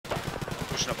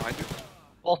Pushing up behind you.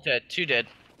 Both dead. 2 dead.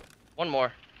 1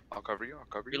 more. I'll cover you. I'll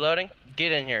cover you. Reloading.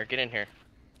 Get in here. Get in here.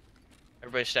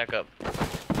 Everybody stack up.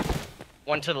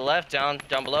 1 to the left. Down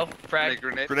below. Frag.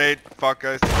 Grenade. Fuck,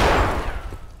 guys.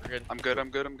 We're good. I'm good. I'm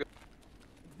good. I'm good.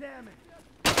 Down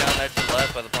there to the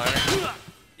left by the planter.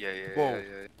 Yeah. Whoa.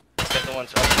 Got the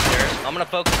ones up the stairs. I'm gonna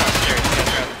focus on stairs. You guys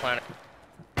grab the planter.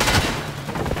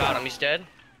 Got him. He's dead.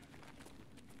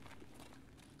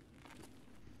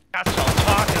 That's what I'm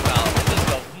talking about. Let's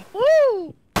go.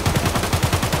 Woo!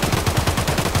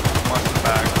 Watch the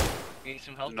back. You need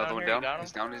some help Another down one here? down. You got him?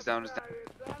 He's down. He's down. He's down.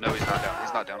 No, he's not down.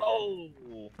 He's not down. Oh.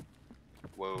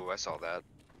 Whoa, I saw that.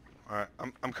 Alright,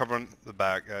 I'm covering the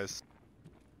back, guys.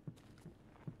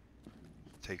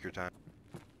 Take your time.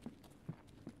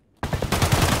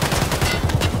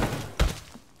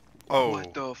 Oh.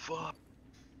 What the fuck?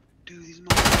 Dude, these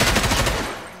motherfuckers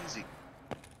are crazy.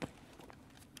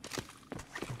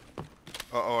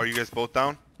 Uh-oh, are you guys both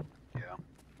down? Yeah.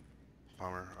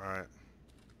 Bummer, alright.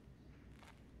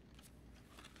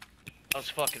 That was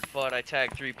fucking fun. I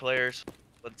tagged 3 players.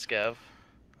 Let's go.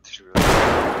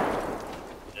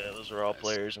 Yeah, those are all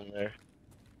players in there.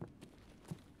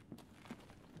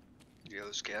 Yeah,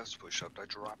 those scavs pushed up. I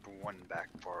dropped one back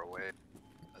far away,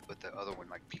 but the other one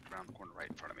like peeked around the corner right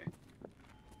in front of me.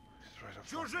 He's right up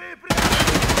front.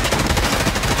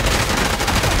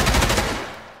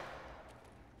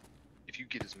 If you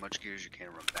get as much gear as you can,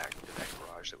 run back to that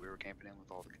garage that we were camping in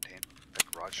with all the containers.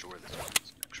 That garage door this one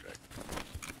is an extract.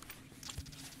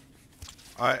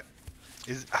 Alright.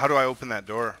 How do I open that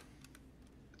door?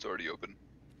 It's already open.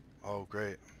 Oh,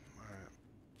 great. Alright.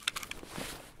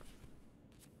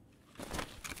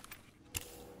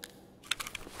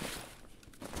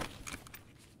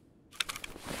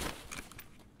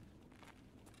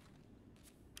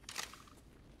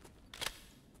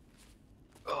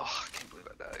 Oh, I can't believe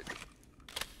I died.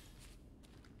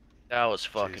 That was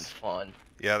fucking Jeez. fun.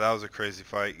 Yeah, that was a crazy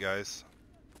fight, guys.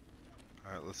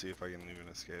 Alright, let's see if I can even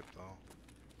escape, though.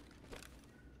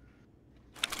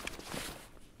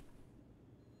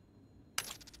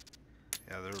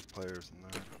 Yeah, there were players in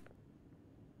there.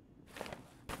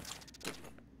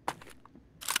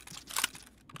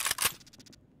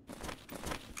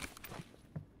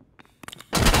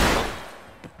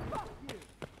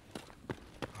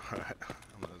 Alright,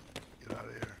 I'm gonna get out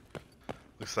of here.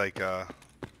 Looks like, more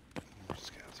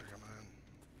scavs are coming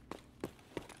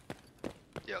in.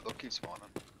 Yeah, they'll keep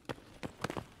spawning.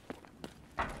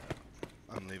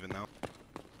 I'm leaving now.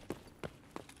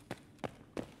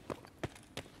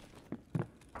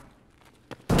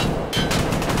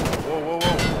 Whoa.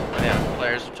 Yeah,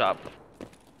 players up top.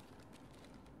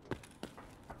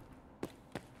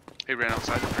 He ran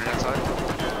outside. To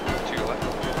your left.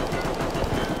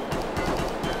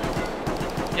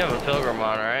 You have a pilgrim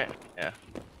on, right? Yeah.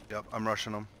 Yep, I'm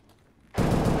rushing them.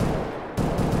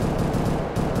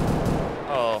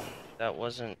 Oh, that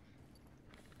wasn't.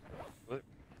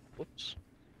 Whoops.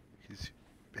 He's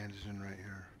bandaging right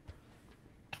here.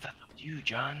 I thought that was you,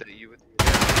 John. That you with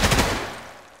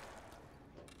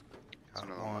Got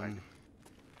another one. one.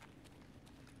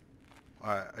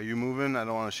 Alright, are you moving? I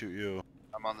don't want to shoot you.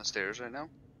 I'm on the stairs right now.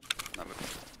 Not moving.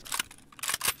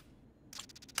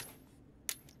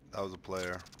 That was a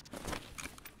player.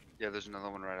 Yeah, there's another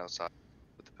one right outside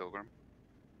with the pilgrim.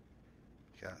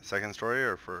 Yeah, second story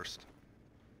or first?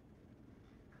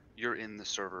 You're in the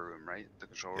server room, right? The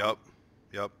control room.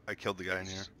 Yep. I killed the guy in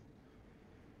here.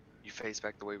 You face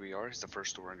back the way we are. It's the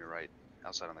first door on your right,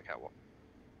 outside on the catwalk.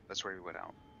 That's where we went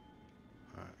out.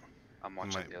 Alright. I'm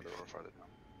watching the other door farther down.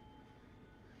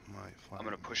 I'm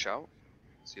gonna push out,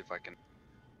 see if I can.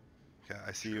 Okay,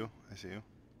 I see you.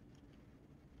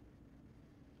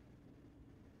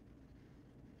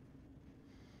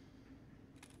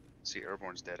 See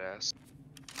Airborne's dead ass.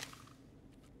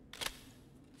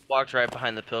 Walked right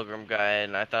behind the pilgrim guy,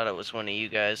 and I thought it was one of you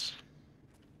guys.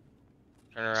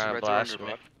 Turn around and right there on blast your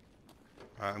me. left.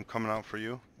 Alright, I'm coming out for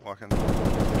you. Walking.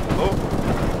 Oh!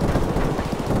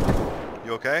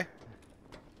 You okay?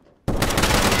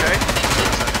 Okay?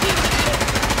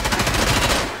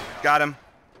 Got him.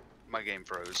 My game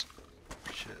froze.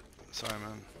 Shit. Sorry,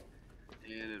 man.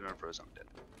 And it unfroze. I'm dead.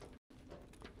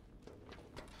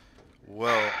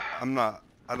 Well,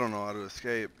 I don't know how to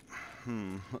escape.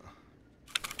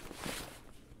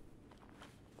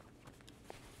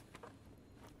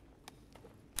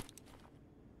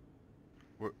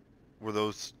 Were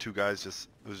those two guys it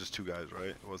was just two guys, right?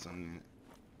 It wasn't...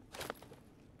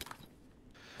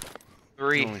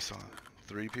 3. You only saw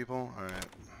 3 people? Alright.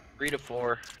 3 to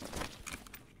 4.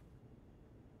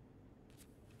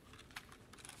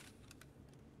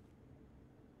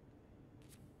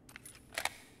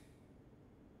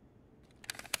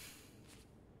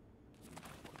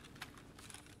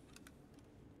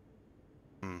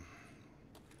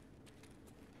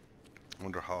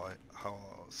 Wonder how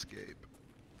I'll escape.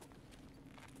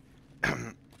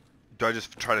 Do I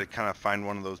just try to kind of find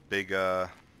one of those big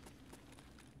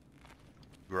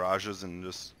garages and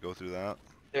just go through that?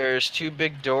 There's 2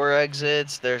 big door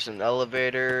exits. There's an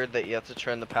elevator that you have to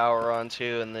turn the power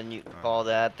onto, and then you call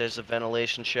that. There's a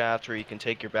ventilation shaft where you can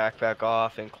take your backpack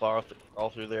off and crawl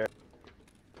through there.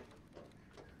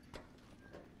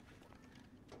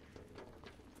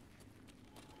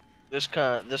 This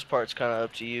part's kind of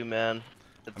up to you, man.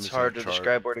 It's just hard gonna to chart.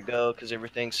 describe where to go because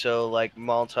everything's so like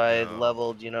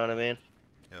multi-leveled. You know what I mean?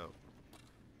 Yep.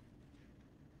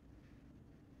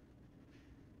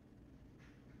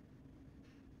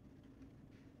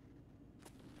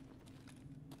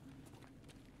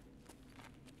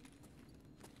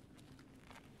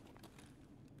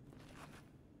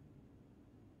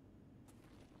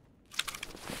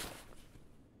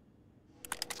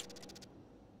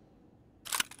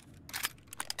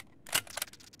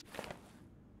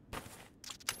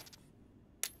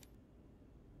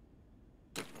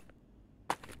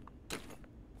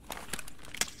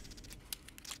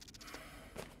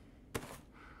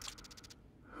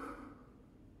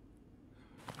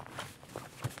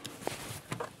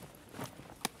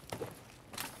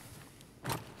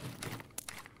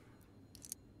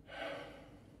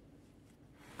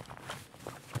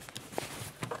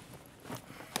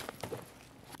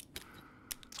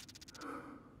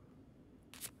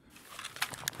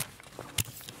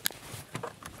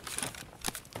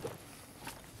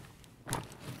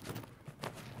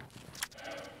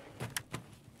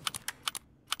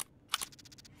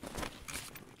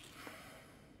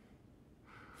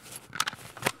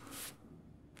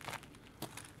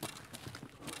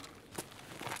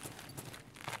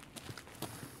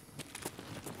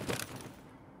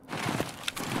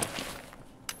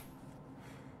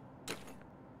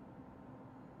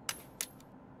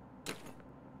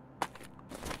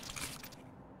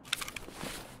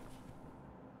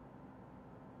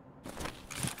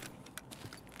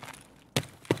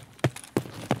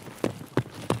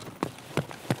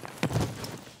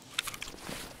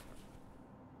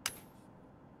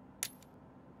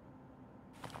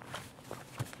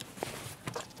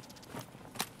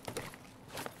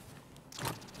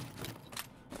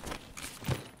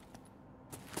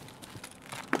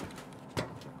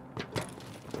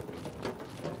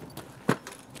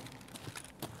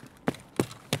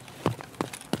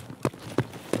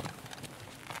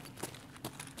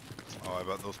 Oh, I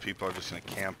bet those people are just gonna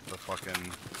camp the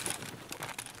fucking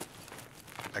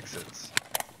exits.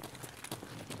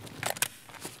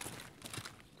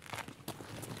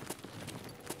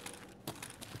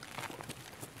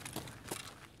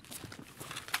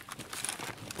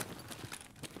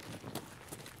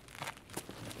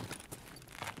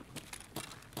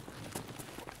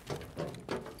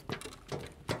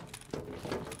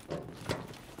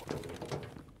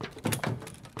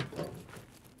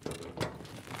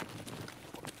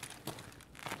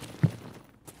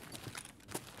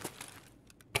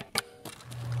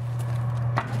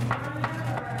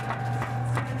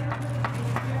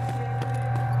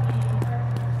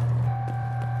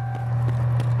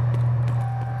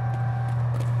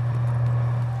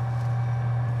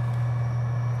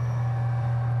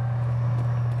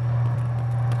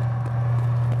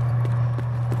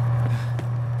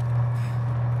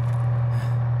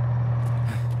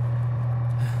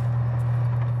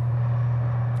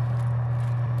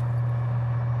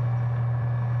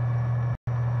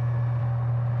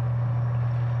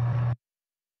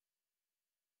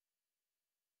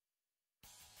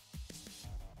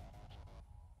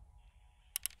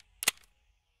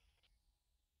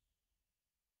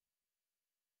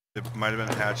 It might have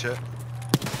been Hatchet.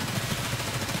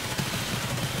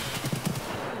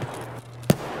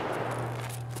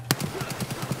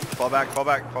 Fall back, fall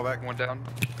back, fall back. One down.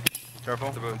 Careful.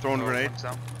 I'm throwing a grenade. One's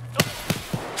down.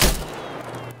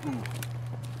 Ooh.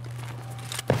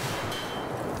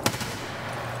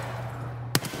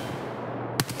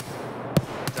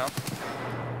 Down.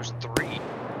 There's 3.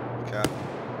 Okay.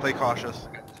 Play cautious.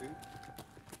 I got 2.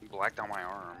 Blacked on my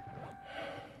arm.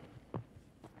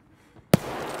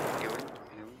 Healing.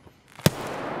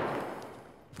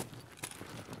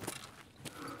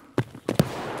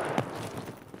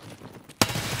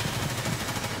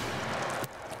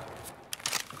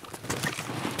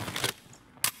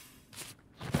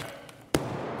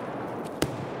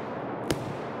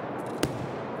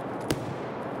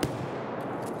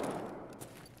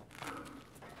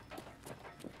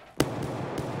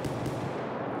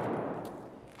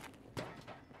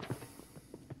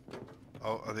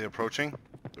 Oh, are they approaching?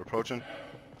 They're approaching.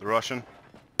 They're rushing.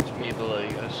 It's me below you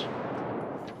guys.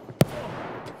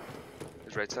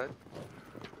 His right side.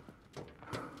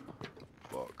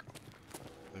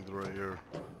 the right here.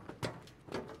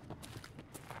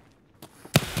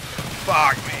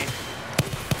 Fuck me!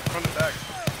 Run it back.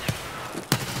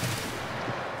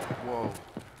 Whoa.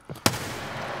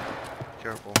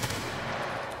 Careful.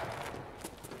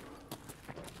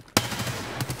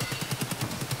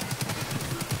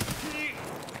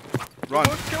 Run!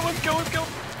 Kill him, kill him, kill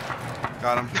him!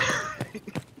 Got him.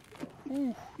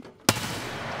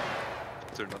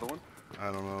 Is there another one?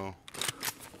 I don't know.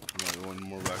 There might be one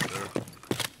more back there.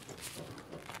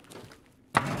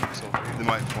 They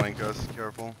might flank us.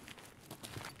 Careful.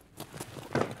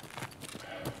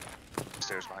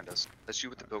 Stairs behind us. That's you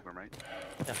with the pilgrim, right?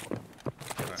 Yeah.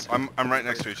 I'm right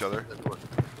next to each other. That door.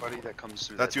 Everybody that comes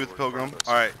through That's that you with the door in pilgrim? front of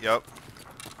us. Alright, yep.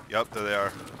 Yep, there they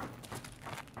are.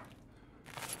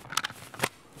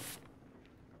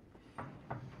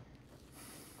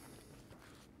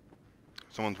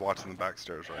 Someone's watching the back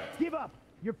stairs, right? Give up!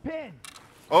 You're pinned!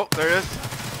 Oh, there it is.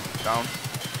 Down.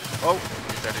 Oh,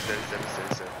 He's dead, he's dead, he's dead, he's dead,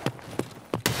 he's dead.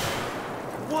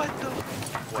 What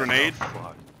the? Grenade. What the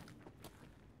fuck?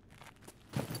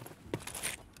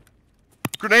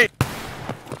 grenade!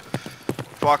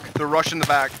 Fuck, they're rushing the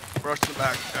back. Rush the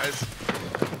back, guys.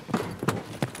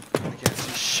 I can't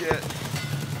see shit.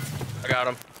 I got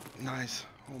him. Nice.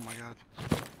 Oh my god.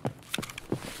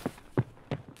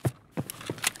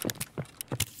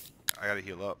 I gotta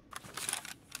heal up.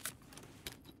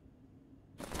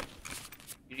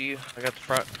 I got the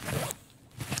front.